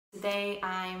Today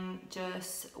I'm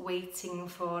just waiting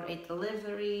for a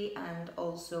delivery and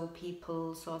also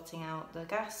people sorting out the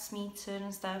gas meter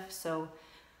and stuff, so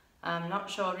I'm not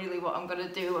sure really what I'm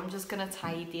gonna do. I'm just gonna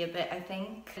tidy a bit, I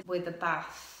think. With the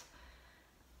bath,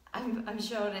 I'm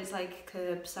sure it's like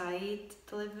curbside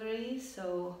delivery,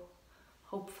 so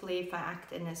hopefully if I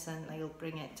act innocent they'll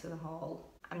bring it to the hall.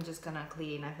 I'm just gonna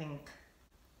clean, I think.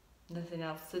 Nothing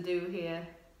else to do here.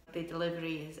 The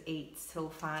delivery is 8 till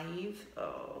 5.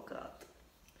 Oh god.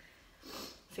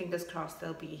 Fingers crossed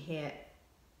they'll be here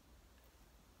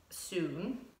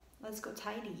soon. Let's go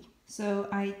tidy. So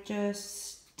I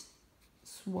just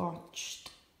swatched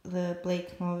the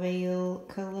Blakemore Vale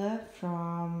colour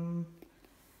from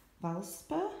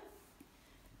Valspa.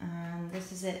 And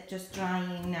this is it just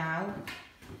drying now.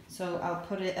 So I'll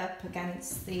put it up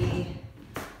against the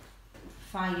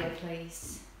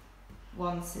fireplace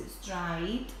once it's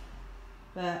dried.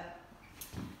 But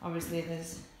obviously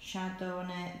there's shadow on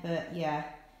it, but yeah,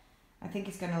 I think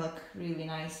it's going to look really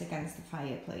nice against the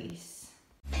fireplace.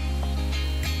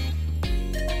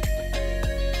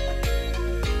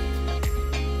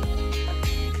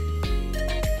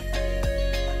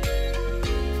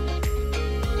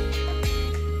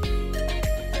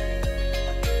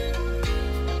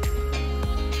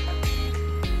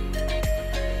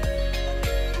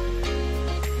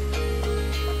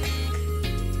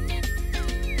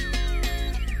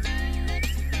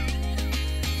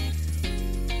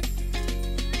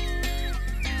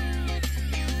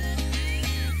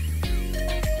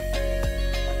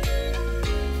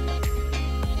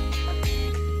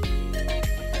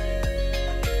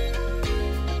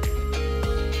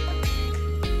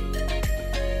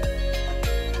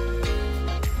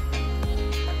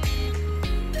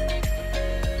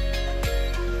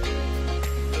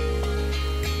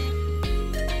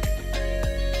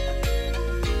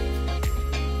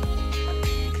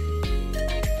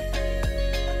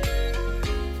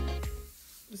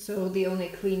 So the only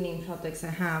cleaning products I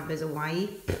have is a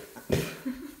wipe.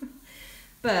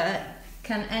 But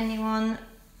can anyone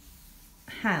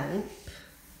help?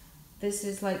 This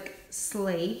is like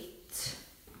slate.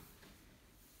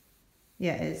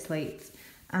 Yeah, it's slate.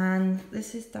 And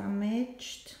this is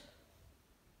damaged.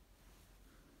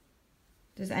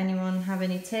 Does anyone have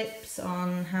any tips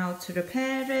on how to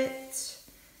repair it?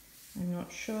 I'm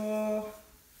not sure.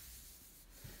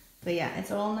 But yeah,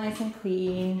 it's all nice and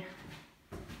clean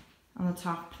on the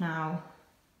top now.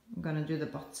 I'm gonna do the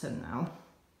bottom now.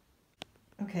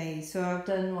 Okay, so I've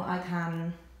done what I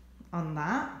can on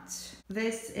that.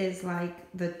 This is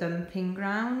like the dumping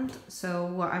ground. So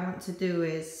what I want to do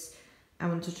is I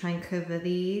want to try and cover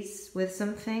these with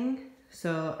something.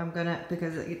 So I'm gonna,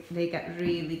 because they get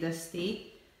really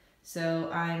dusty.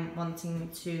 So I'm wanting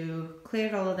to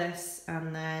clear all of this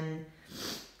and then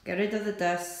get rid of the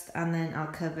dust, and then I'll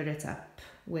cover it up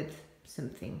with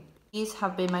something. These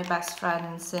have been my best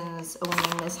friends since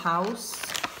owning this house.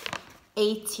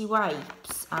 80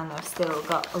 wipes and I've still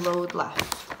got a load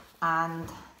left. And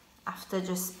after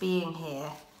just being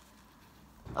here,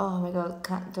 oh my god,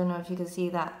 don't know if you can see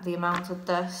that. The amount of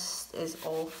dust is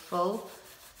awful.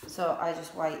 So I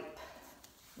just wipe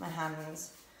my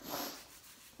hands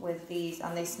with these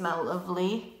and they smell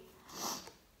lovely.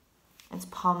 It's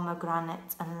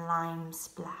pomegranate and lime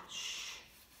splash.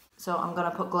 So I'm gonna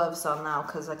put gloves on now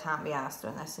because I can't be arsed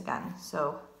doing this again.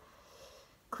 So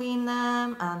clean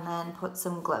them and then put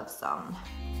some gloves on.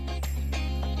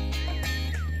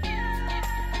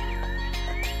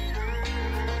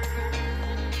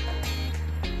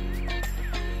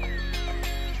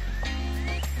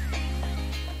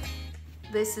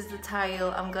 This is the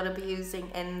tile I'm gonna be using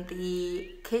in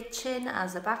the kitchen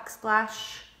as a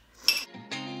backsplash.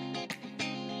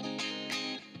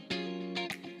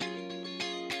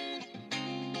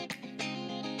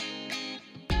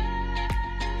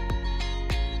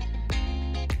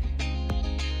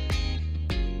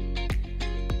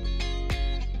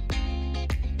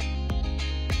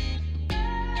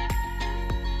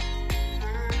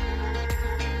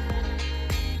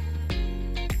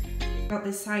 Got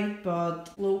this sideboard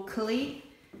locally,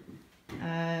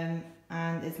 and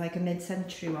it's like a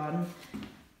mid-century one,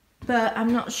 but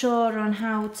I'm not sure on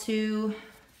how to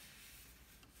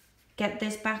get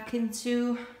this back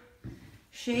into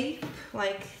shape.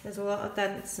 Like there's a lot of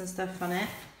dents and stuff on it,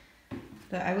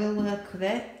 but I will work with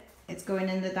it. It's going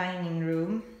in the dining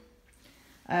room.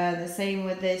 The same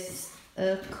with this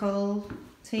Urkel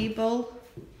table.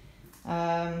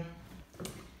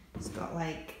 It's got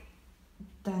like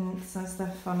dents and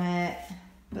stuff on it,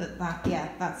 but that, yeah,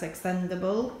 that's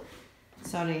extendable.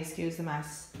 Sorry, excuse the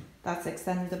mess. That's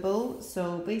extendable.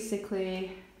 So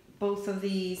basically both of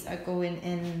these are going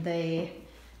in the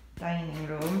dining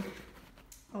room.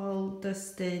 All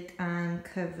dusted and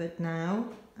covered now,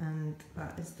 and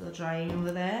that is still drying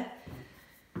over there.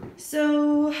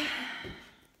 So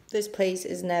this place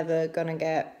is never gonna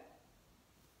get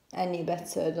any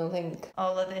better, I don't think.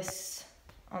 All of this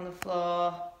on the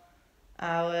floor,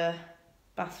 our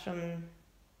bathroom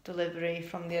delivery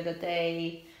from the other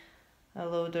day, a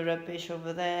load of rubbish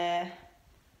over there,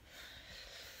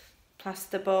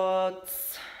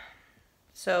 plasterboards.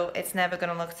 So it's never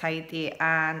going to look tidy,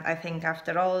 and I think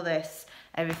after all of this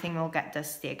everything will get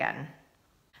dusty again.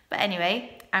 But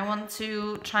anyway, I want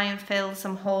to try and fill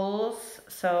some holes,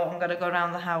 so I'm going to go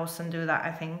around the house and do that,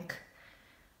 I think.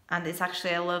 And it's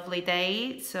actually a lovely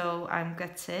day, so I'm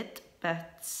gutted,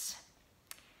 but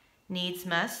needs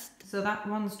must. So that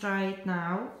one's dried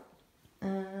now.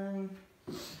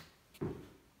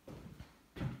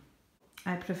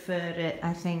 I prefer it,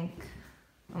 I think.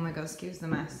 Oh my god, excuse the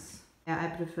mess. Yeah, I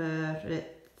prefer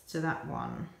it to that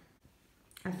one.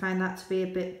 I find that to be a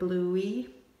bit bluey.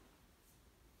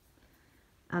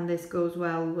 And this goes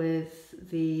well with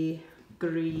the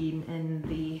green in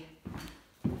the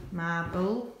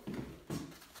marble.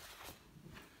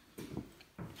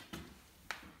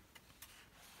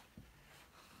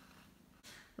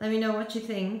 Let me know what you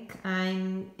think.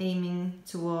 I'm aiming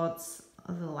towards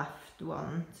the left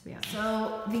one, to be honest.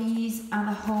 So these are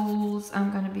the holes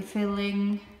I'm going to be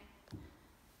filling.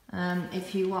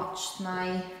 If you watched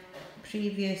my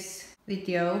previous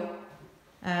video,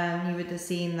 you would have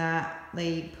seen that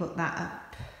they put that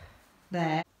up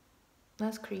there.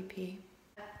 That's creepy.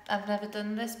 I've never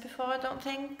done this before, I don't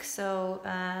think, so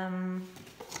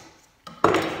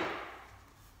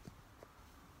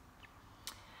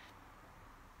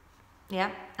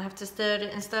yeah, I have to stir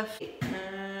it and stuff.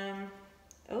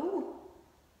 Oh,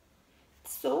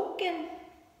 it's soaking.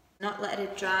 Not let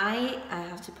it dry, I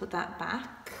have to put that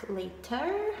back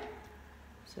later.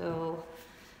 So,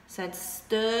 said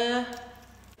stir.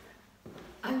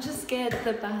 I'm just scared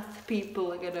the bath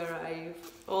people are gonna arrive,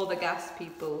 or the gas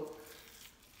people.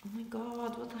 Oh my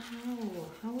god, what the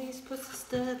hell? How are you supposed to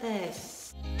stir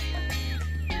this?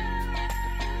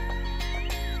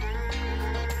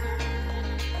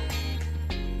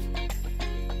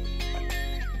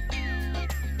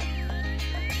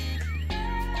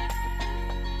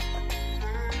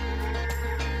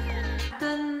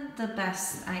 The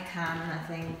best I can, I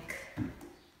think,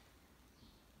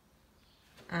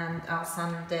 and I'll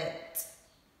sand it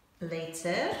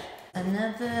later.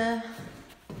 Another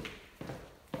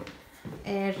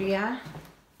area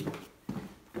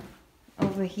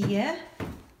over here,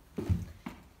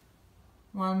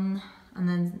 one, and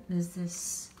then there's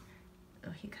this,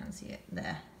 oh, you can't see it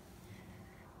there.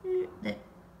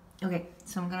 Okay,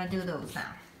 so I'm gonna do those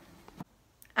now.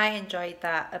 I enjoyed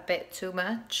that a bit too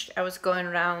much. I was going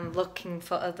around looking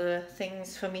for other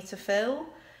things for me to fill,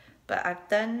 but I've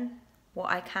done what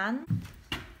I can.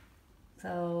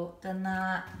 So done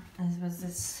that. There was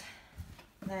this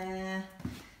there.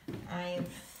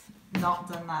 I've not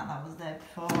done that, that was there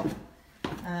before.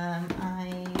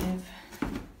 I've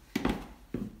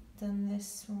done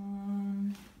this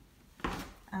one,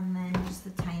 and then just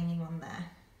the tiny one there.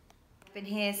 Been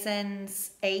here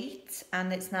since 8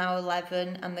 and it's now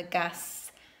 11, and the gas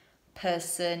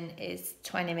person is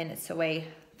 20 minutes away,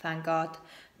 thank god.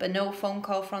 But no phone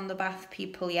call from the bath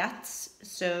people yet,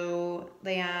 so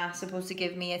they are supposed to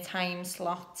give me a time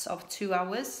slot of 2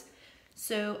 hours.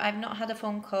 So I've not had a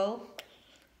phone call.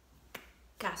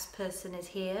 Gas person is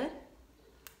here,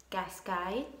 gas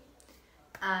guy,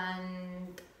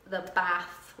 and the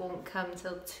bath won't come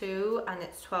till 2 and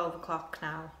it's 12 o'clock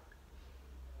now.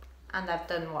 And I've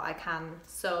done what I can,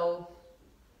 so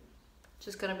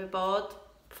just gonna be bored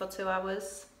for 2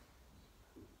 hours.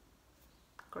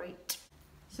 Great.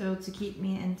 So to keep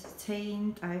me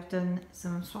entertained, I've done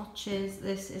some swatches.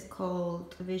 This is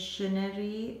called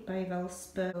Visionary by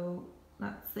Velsper. So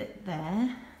that's it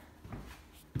there.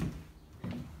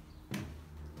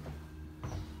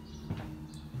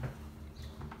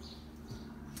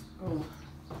 Oh,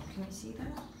 can you see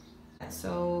that?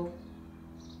 So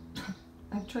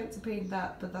I've tried to paint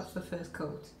that, but that's the first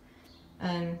coat.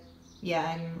 Yeah,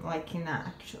 I'm liking that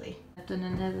actually. I've done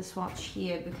another swatch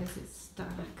here because it's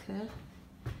darker,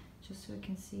 just so we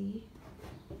can see.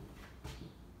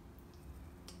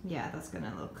 Yeah, that's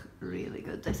gonna look really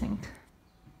good, I think.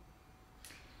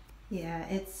 Yeah,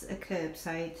 it's a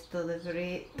curbside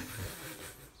delivery.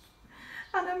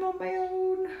 And I'm on my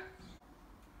own.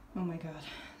 Oh my god,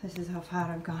 this is how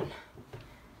far I've gone.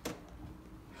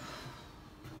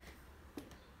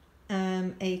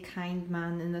 A kind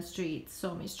man in the street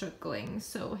saw me struggling,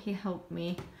 so he helped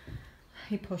me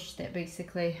he pushed it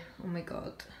basically. Oh my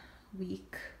god,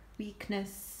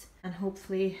 weakness, and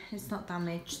hopefully it's not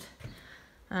damaged.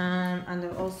 And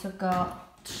I've also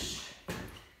got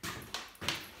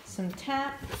some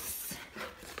taps.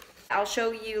 I'll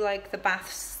show you like the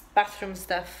bathroom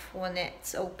stuff when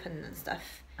it's open and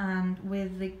stuff. And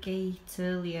with the gate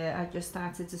earlier, I just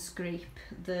started to scrape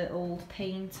the old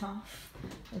paint off.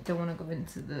 I don't want to go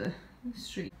into the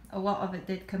street. A lot of it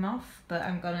did come off, but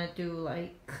I'm gonna do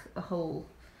like a whole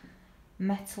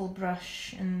metal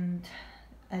brush and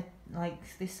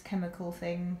like this chemical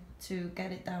thing to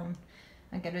get it down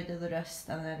and get rid of the rust,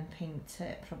 and then paint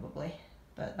it probably.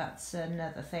 But that's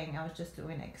another thing. I was just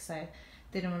doing it because I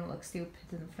didn't want to look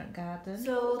stupid in the front garden.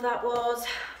 So that was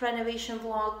renovation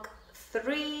vlog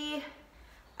 3,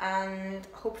 and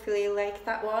hopefully you like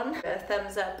that one. A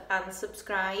thumbs up and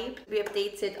subscribe. Be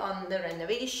updated on the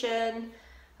renovation.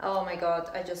 Oh my god,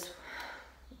 it's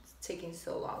taking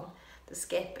so long. The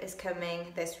skip is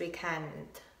coming this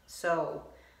weekend, so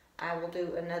I will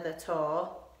do another tour.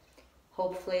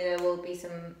 Hopefully there will be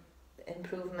some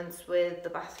improvements with the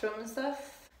bathroom and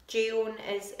stuff. June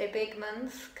is a big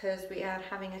month because we are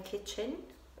having a kitchen.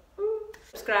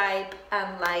 Subscribe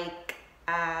and like,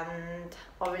 and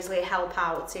obviously help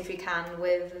out if you can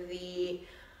with the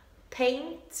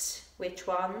paint, which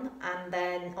one, and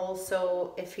then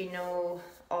also if you know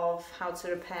of how to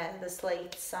repair the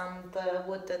slates and the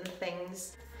wooden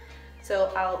things.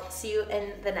 So I'll see you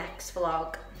in the next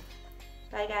vlog.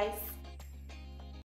 Bye guys.